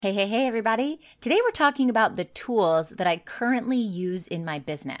Hey, everybody. Today we're talking about the tools that I currently use in my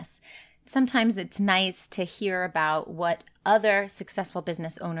business. Sometimes it's nice to hear about what other successful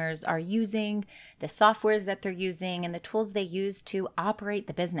business owners are using, the softwares that they're using, and the tools they use to operate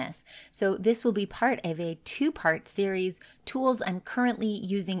the business. So this will be part of a two-part series, Tools I'm Currently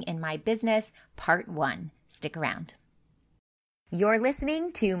Using in My Business, Part 1. Stick around. You're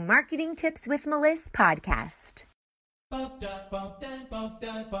listening to Marketing Tips with Melissa podcast.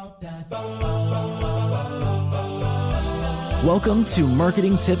 Welcome to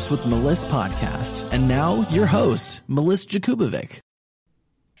Marketing Tips with Melissa podcast. And now your host, Melissa Jakubovic.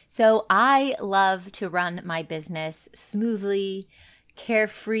 So I love to run my business smoothly,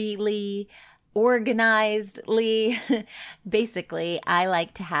 carefreely, organizedly. Basically, I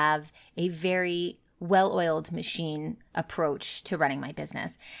like to have a very well-oiled machine approach to running my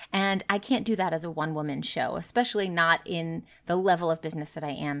business. And I can't do that as a one-woman show, especially not in the level of business that I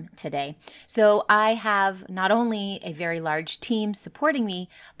am today. So I have not only a very large team supporting me,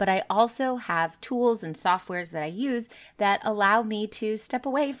 but I also have tools and softwares that I use that allow me to step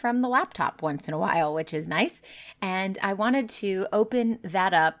away from the laptop once in a while, which is nice. And I wanted to open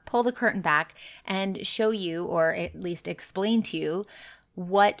that up, pull the curtain back, and show you, or at least explain to you,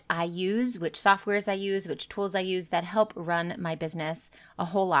 what I use, which softwares I use, which tools I use that help run my business a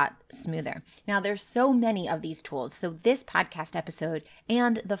whole lot smoother. Now, there's so many of these tools. So this podcast episode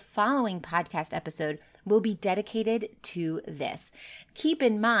and the following podcast episode will be dedicated to this. Keep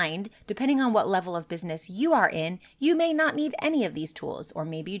in mind, depending on what level of business you are in, you may not need any of these tools, or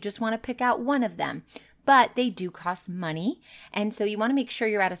maybe you just want to pick out one of them. But they do cost money. And so you want to make sure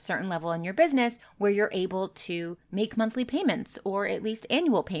you're at a certain level in your business where you're able to make monthly payments or at least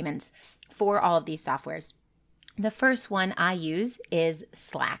annual payments for all of these softwares. The first one I use is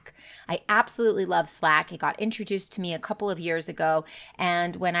Slack. I absolutely love Slack. It got introduced to me a couple of years ago.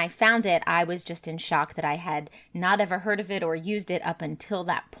 And when I found it, I was just in shock that I had not ever heard of it or used it up until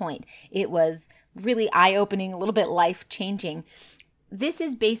that point. It was really eye-opening, a little bit life-changing. This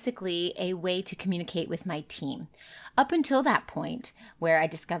is basically a way to communicate with my team. Up until that point where I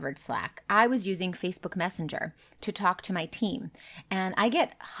discovered Slack, I was using Facebook Messenger to talk to my team. And I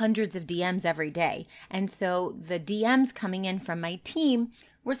get hundreds of DMs every day. And so the DMs coming in from my team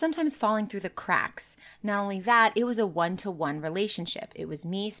were sometimes falling through the cracks. Not only that, it was a one-to-one relationship. It was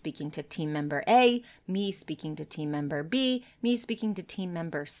me speaking to team member A, me speaking to team member B, me speaking to team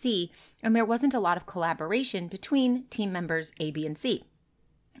member C, and there wasn't a lot of collaboration between team members A, B, and C.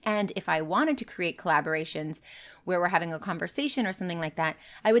 And if I wanted to create collaborations where we're having a conversation or something like that,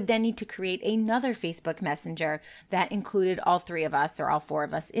 I would then need to create another Facebook Messenger that included all three of us or all four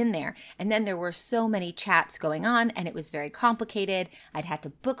of us in there. And then there were so many chats going on and it was very complicated. I'd had to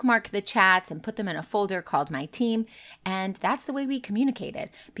bookmark the chats and put them in a folder called My Team. And that's the way we communicated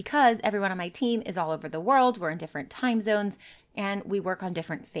because everyone on my team is all over the world. We're in different time zones. And we work on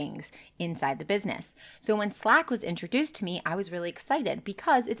different things inside the business. So when Slack was introduced to me, I was really excited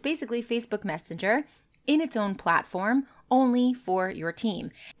because it's basically Facebook Messenger in its own platform only for your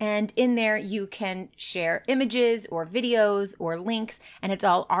team. And in there, you can share images or videos or links, and it's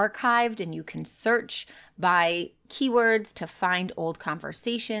all archived, and you can search by keywords to find old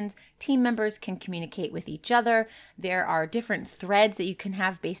conversations. Team members can communicate with each other. There are different threads that you can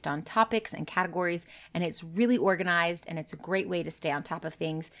have based on topics and categories, and it's really organized, and it's a great way to stay on top of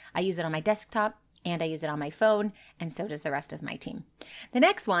things. I use it on my desktop, and I use it on my phone, and so does the rest of my team. The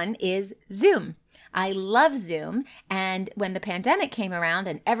next one is Zoom. I love Zoom, and when the pandemic came around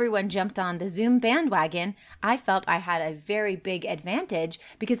and everyone jumped on the Zoom bandwagon, I felt I had a very big advantage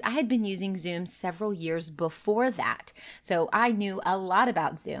because I had been using Zoom several years before that. So I knew a lot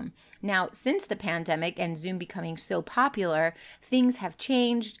about Zoom. Now, since the pandemic and Zoom becoming so popular, things have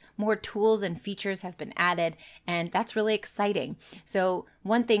changed, more tools and features have been added, and that's really exciting. So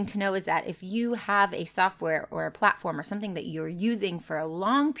one thing to know is that if you have a software or a platform or something that you're using for a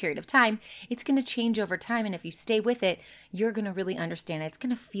long period of time, it's going to change over time, and if you stay with it, you're going to really understand it. It's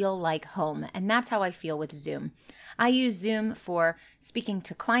going to feel like home, and that's how I feel with Zoom. I use Zoom for speaking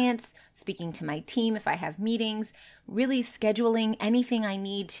to clients, speaking to my team if I have meetings, really scheduling anything I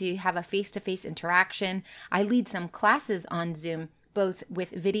need to have a face-to-face interaction. I lead some classes on Zoom, both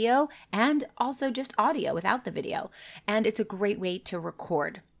with video and also just audio without the video. And it's a great way to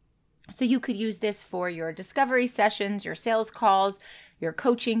record. So you could use this for your discovery sessions, your sales calls, your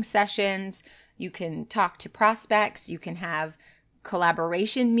coaching sessions. You can talk to prospects. You can have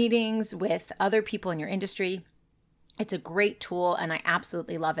collaboration meetings with other people in your industry. It's a great tool and I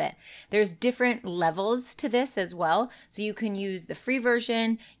absolutely love it. There's different levels to this as well. So you can use the free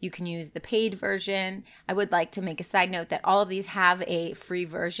version, you can use the paid version. I would like to make a side note that all of these have a free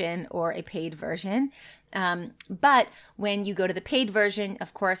version or a paid version. But when you go to the paid version,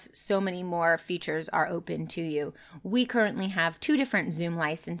 of course, so many more features are open to you. We currently have 2 different Zoom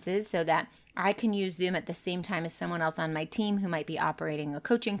licenses so that I can use Zoom at the same time as someone else on my team who might be operating a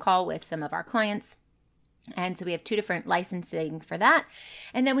coaching call with some of our clients. And so we have 2 different licensing for that.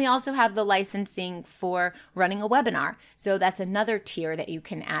 And then we also have the licensing for running a webinar. So that's another tier that you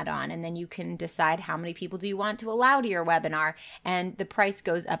can add on. And then you can decide how many people do you want to allow to your webinar. And the price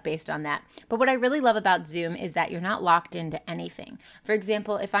goes up based on that. But what I really love about Zoom is that you're not locked into anything. For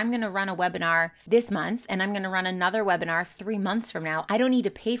example, if I'm going to run a webinar this month and I'm going to run another webinar 3 months from now, I don't need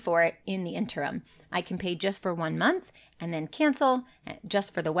to pay for it in the interim. I can pay just for 1 month and then cancel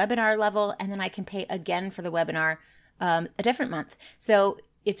just for the webinar level. And then I can pay again for the webinar a different month. So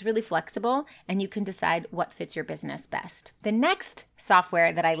it's really flexible and you can decide what fits your business best. The next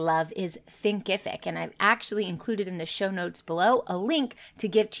software that I love is Thinkific. And I've actually included in the show notes below a link to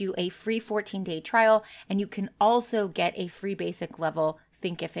give you a free 14-day trial. And you can also get a free basic level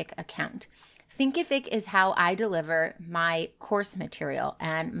Thinkific account. Thinkific is how I deliver my course material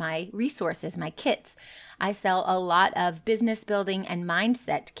and my resources, my kits. I sell a lot of business building and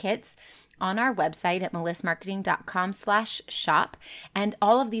mindset kits on our website at melissmarketing.com/shop, and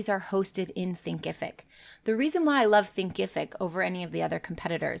all of these are hosted in Thinkific. The reason why I love Thinkific over any of the other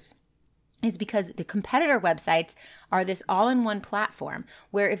competitors is because the competitor websites are this all-in-one platform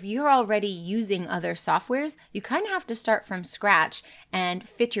where if you're already using other softwares, you kind of have to start from scratch and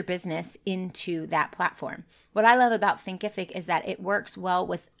fit your business into that platform. What I love about Thinkific is that it works well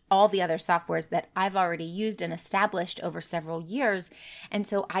with all the other softwares that I've already used and established over several years. And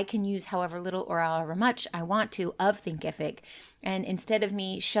so I can use however little or however much I want to of Thinkific. And instead of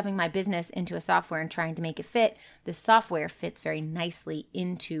me shoving my business into a software and trying to make it fit, the software fits very nicely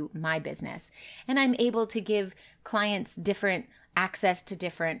into my business. And I'm able to give clients different access to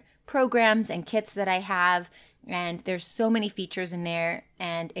different programs and kits that I have. And there's so many features in there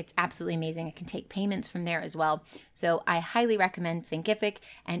and it's absolutely amazing. I can take payments from there as well. So I highly recommend Thinkific.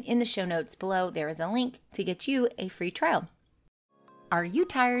 And in the show notes below, there is a link to get you a free trial. Are you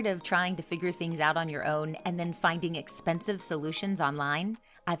tired of trying to figure things out on your own and then finding expensive solutions online?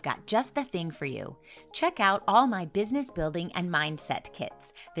 I've got just the thing for you. Check out all my business building and mindset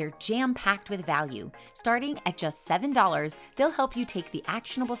kits. They're jam-packed with value. Starting at just $7, they'll help you take the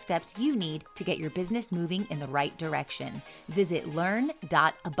actionable steps you need to get your business moving in the right direction. Visit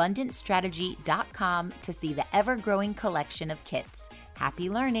learn.abundantstrategy.com to see the ever-growing collection of kits. Happy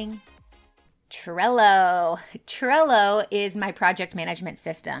learning! Trello. Trello is my project management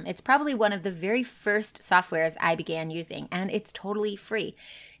system. It's probably one of the very first softwares I began using, and it's totally free.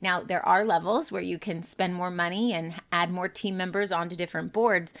 Now, there are levels where you can spend more money and add more team members onto different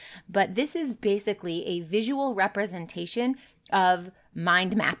boards, but this is basically a visual representation of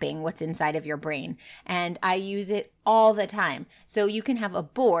mind mapping what's inside of your brain, and I use it all the time. So you can have a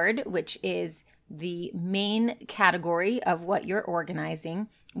board, which is the main category of what you're organizing.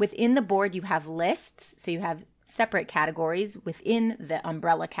 Within the board, you have lists. So you have separate categories within the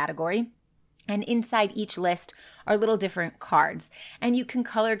umbrella category. And inside each list are little different cards. And you can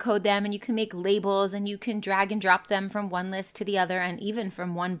color code them and you can make labels and you can drag and drop them from one list to the other and even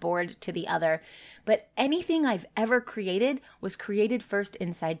from one board to the other. But anything I've ever created was created first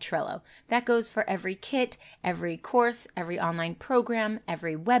inside Trello. That goes for every kit, every course, every online program,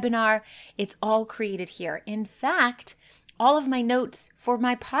 every webinar. It's all created here. In fact, all of my notes for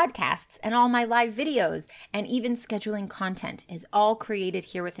my podcasts and all my live videos and even scheduling content is all created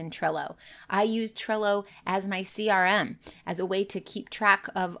here within Trello. I use Trello as my CRM, as a way to keep track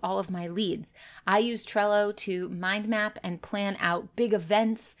of all of my leads. I use Trello to mind map and plan out big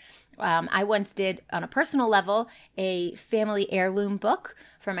events. I once did, on a personal level, a family heirloom book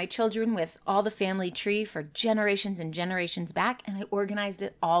for my children with all the family tree for generations and generations back, and I organized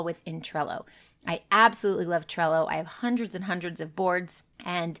it all within Trello. I absolutely love Trello. I have hundreds and hundreds of boards,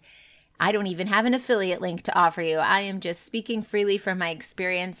 and I don't even have an affiliate link to offer you. I am just speaking freely from my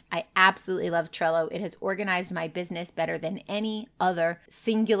experience. I absolutely love Trello. It has organized my business better than any other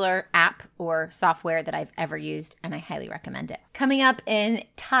singular app or software that I've ever used, and I highly recommend it. Coming up in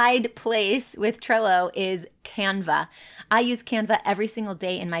tied place with Trello is Canva. I use Canva every single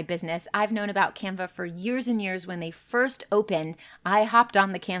day in my business. I've known about Canva for years and years. When they first opened, I hopped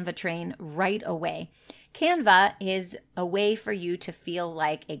on the Canva train right away. Canva is a way for you to feel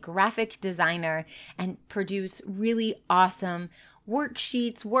like a graphic designer and produce really awesome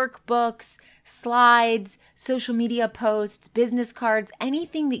worksheets, workbooks, slides, social media posts, business cards,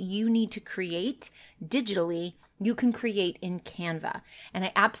 anything that you need to create digitally, you can create in Canva. And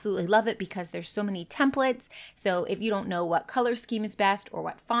I absolutely love it because there's so many templates. So if you don't know what color scheme is best or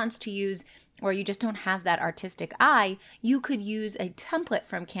what fonts to use, or you just don't have that artistic eye, you could use a template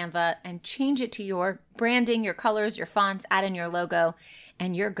from Canva and change it to your branding, your colors, your fonts, add in your logo,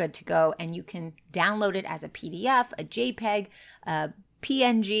 and you're good to go. And you can download it as a PDF, a JPEG, a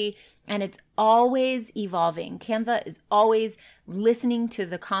PNG, and it's always evolving. Canva is always listening to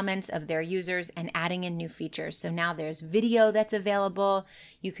the comments of their users and adding in new features. So now there's video that's available.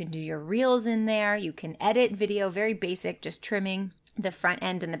 You can do your reels in there. You can edit video, very basic, just trimming the front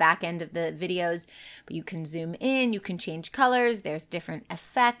end and the back end of the videos, but you can zoom in, you can change colors, there's different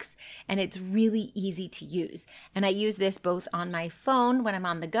effects, and it's really easy to use. And I use this both on my phone when I'm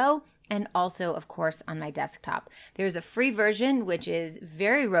on the go and also, of course, on my desktop. There's a free version, which is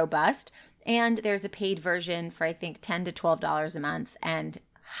very robust, and there's a paid version for, I think, $10 to $12 a month, and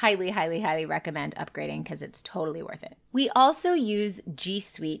highly recommend upgrading because it's totally worth it. We also use G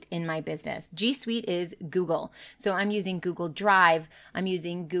Suite in my business. G Suite is Google. So I'm using Google Drive, I'm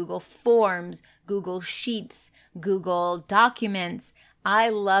using Google Forms, Google Sheets, Google Documents. I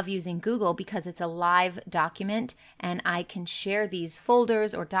love using Google because it's a live document and I can share these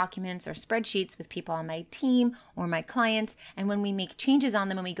folders or documents or spreadsheets with people on my team or my clients. And when we make changes on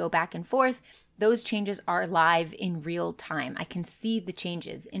them and we go back and forth, those changes are live in real time. I can see the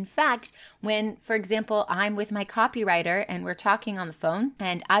changes. In fact, when, for example, I'm with my copywriter and we're talking on the phone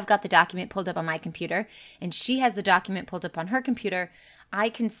and I've got the document pulled up on my computer and she has the document pulled up on her computer, I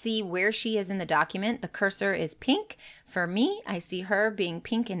can see where she is in the document. The cursor is pink. For me, I see her being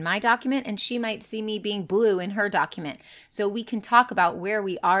pink in my document and she might see me being blue in her document. So we can talk about where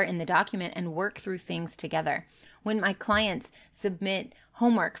we are in the document and work through things together. When my clients submit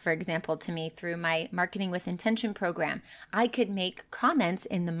homework, for example, to me through my Marketing with Intention program, I could make comments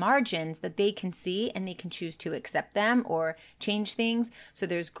in the margins that they can see and they can choose to accept them or change things. So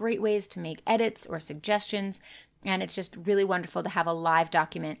there's great ways to make edits or suggestions. And it's just really wonderful to have a live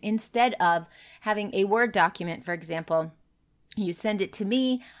document instead of having a Word document, for example. You send it to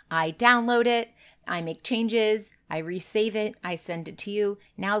me, I download it, I make changes, I resave it, I send it to you.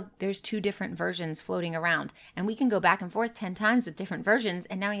 Now there's 2 different versions floating around and we can go back and forth 10 times with different versions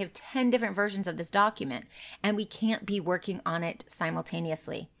and now we have 10 different versions of this document and we can't be working on it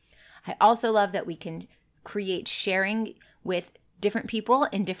simultaneously. I also love that we can create sharing with different people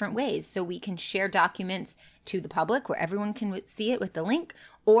in different ways. So we can share documents to the public where everyone can see it with the link,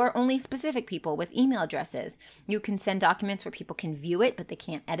 or only specific people with email addresses. You can send documents where people can view it, but they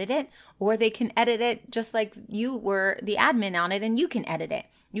can't edit it, or they can edit it just like you were the admin on it and you can edit it.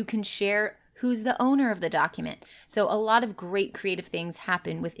 You can share who's the owner of the document. So a lot of great creative things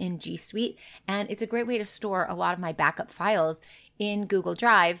happen within G Suite, and it's a great way to store a lot of my backup files in Google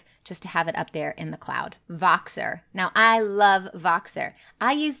Drive just to have it up there in the cloud. Voxer. Now, I love Voxer.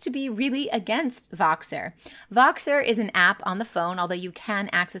 I used to be really against Voxer. Voxer is an app on the phone, although you can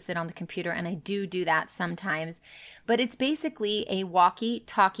access it on the computer, and I do that sometimes. But it's basically a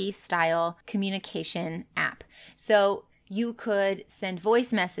walkie-talkie style communication app. So you could send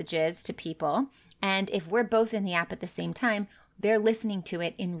voice messages to people, and if we're both in the app at the same time, they're listening to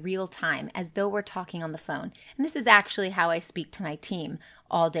it in real time as though we're talking on the phone. And this is actually how I speak to my team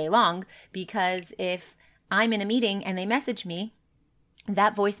all day long, because if I'm in a meeting and they message me,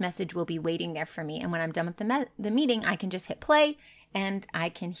 that voice message will be waiting there for me. And when I'm done with the meeting, I can just hit play and I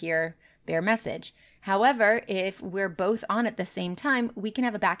can hear their message. However, if we're both on at the same time, we can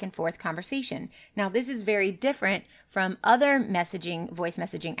have a back and forth conversation. Now, this is very different from other voice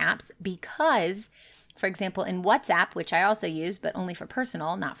messaging apps because, for example, in WhatsApp, which I also use, but only for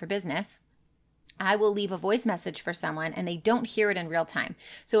personal, not for business, I will leave a voice message for someone and they don't hear it in real time.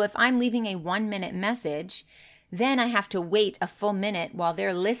 So if I'm leaving a 1-minute message, then I have to wait a full minute while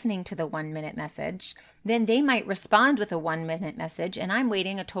they're listening to the 1-minute message. Then they might respond with a 1-minute message and I'm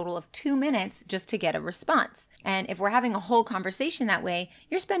waiting a total of 2 minutes just to get a response. And if we're having a whole conversation that way,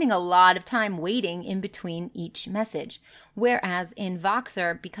 you're spending a lot of time waiting in between each message. Whereas in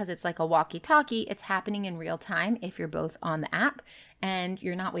Voxer, because it's like a walkie-talkie, it's happening in real time if you're both on the app and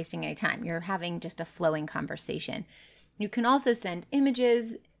you're not wasting any time. You're having just a flowing conversation. You can also send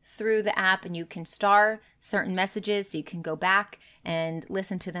images through the app and you can star certain messages so you can go back and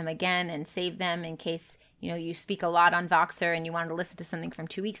listen to them again and save them in case you speak a lot on Voxer and you wanted to listen to something from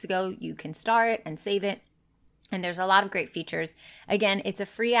 2 weeks ago. You can star it and save it. And there's a lot of great features. Again, it's a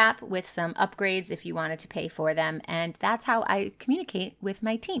free app with some upgrades if you wanted to pay for them. And that's how I communicate with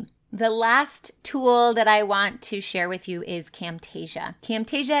my team. The last tool that I want to share with you is Camtasia.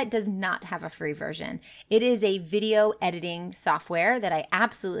 Camtasia does not have a free version. It is a video editing software that I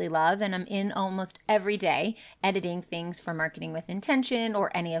absolutely love, and I'm in almost every day editing things for Marketing with Intention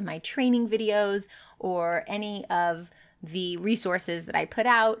or any of my training videos or any of the resources that I put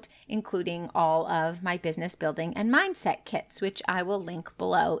out, including all of my business building and mindset kits, which I will link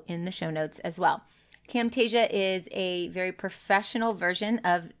below in the show notes as well. Camtasia is a very professional version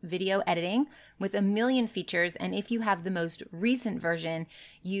of video editing with a million features. And if you have the most recent version,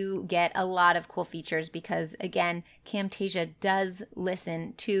 you get a lot of cool features because, again, Camtasia does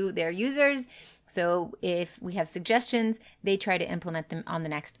listen to their users. So if we have suggestions, they try to implement them on the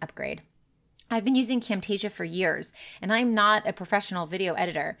next upgrade. I've been using Camtasia for years, and I'm not a professional video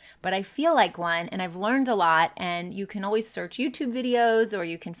editor, but I feel like one, and I've learned a lot, and you can always search YouTube videos, or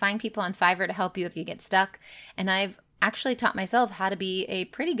you can find people on Fiverr to help you if you get stuck, and I've actually taught myself how to be a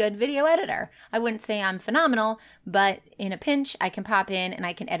pretty good video editor. I wouldn't say I'm phenomenal, but in a pinch, I can pop in and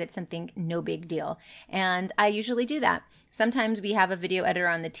I can edit something, no big deal, and I usually do that. Sometimes we have a video editor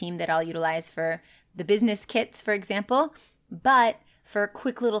on the team that I'll utilize for the business kits, for example, but for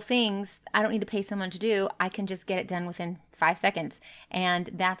quick little things, I don't need to pay someone to do. I can just get it done within 5 seconds,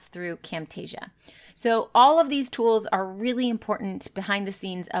 and that's through Camtasia. So all of these tools are really important behind the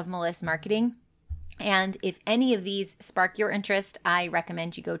scenes of Meliss Marketing, and if any of these spark your interest, I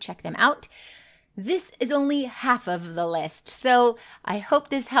recommend you go check them out. This is only half of the list, so I hope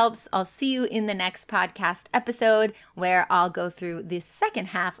this helps. I'll see you in the next podcast episode where I'll go through the second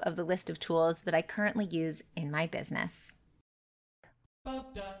half of the list of tools that I currently use in my business.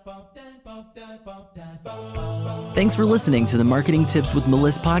 Thanks for listening to the Marketing Tips with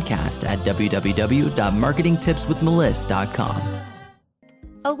Meliss podcast at www.marketingtipswithmeliss.com.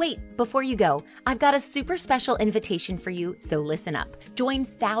 Oh wait, before you go, I've got a super special invitation for you, so listen up. Join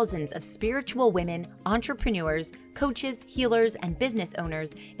thousands of spiritual women, entrepreneurs, coaches, healers, and business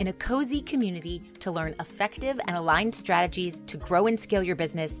owners in a cozy community to learn effective and aligned strategies to grow and scale your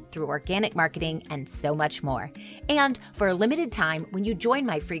business through organic marketing and so much more. And for a limited time, when you join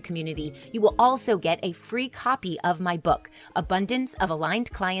my free community, you will also get a free copy of my book, Abundance of Aligned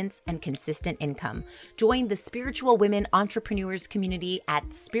Clients and Consistent Income. Join the Spiritual Women Entrepreneurs community at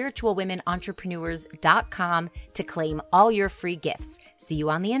spiritualwomenentrepreneurs.com to claim all your free gifts. See you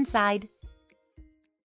on the inside.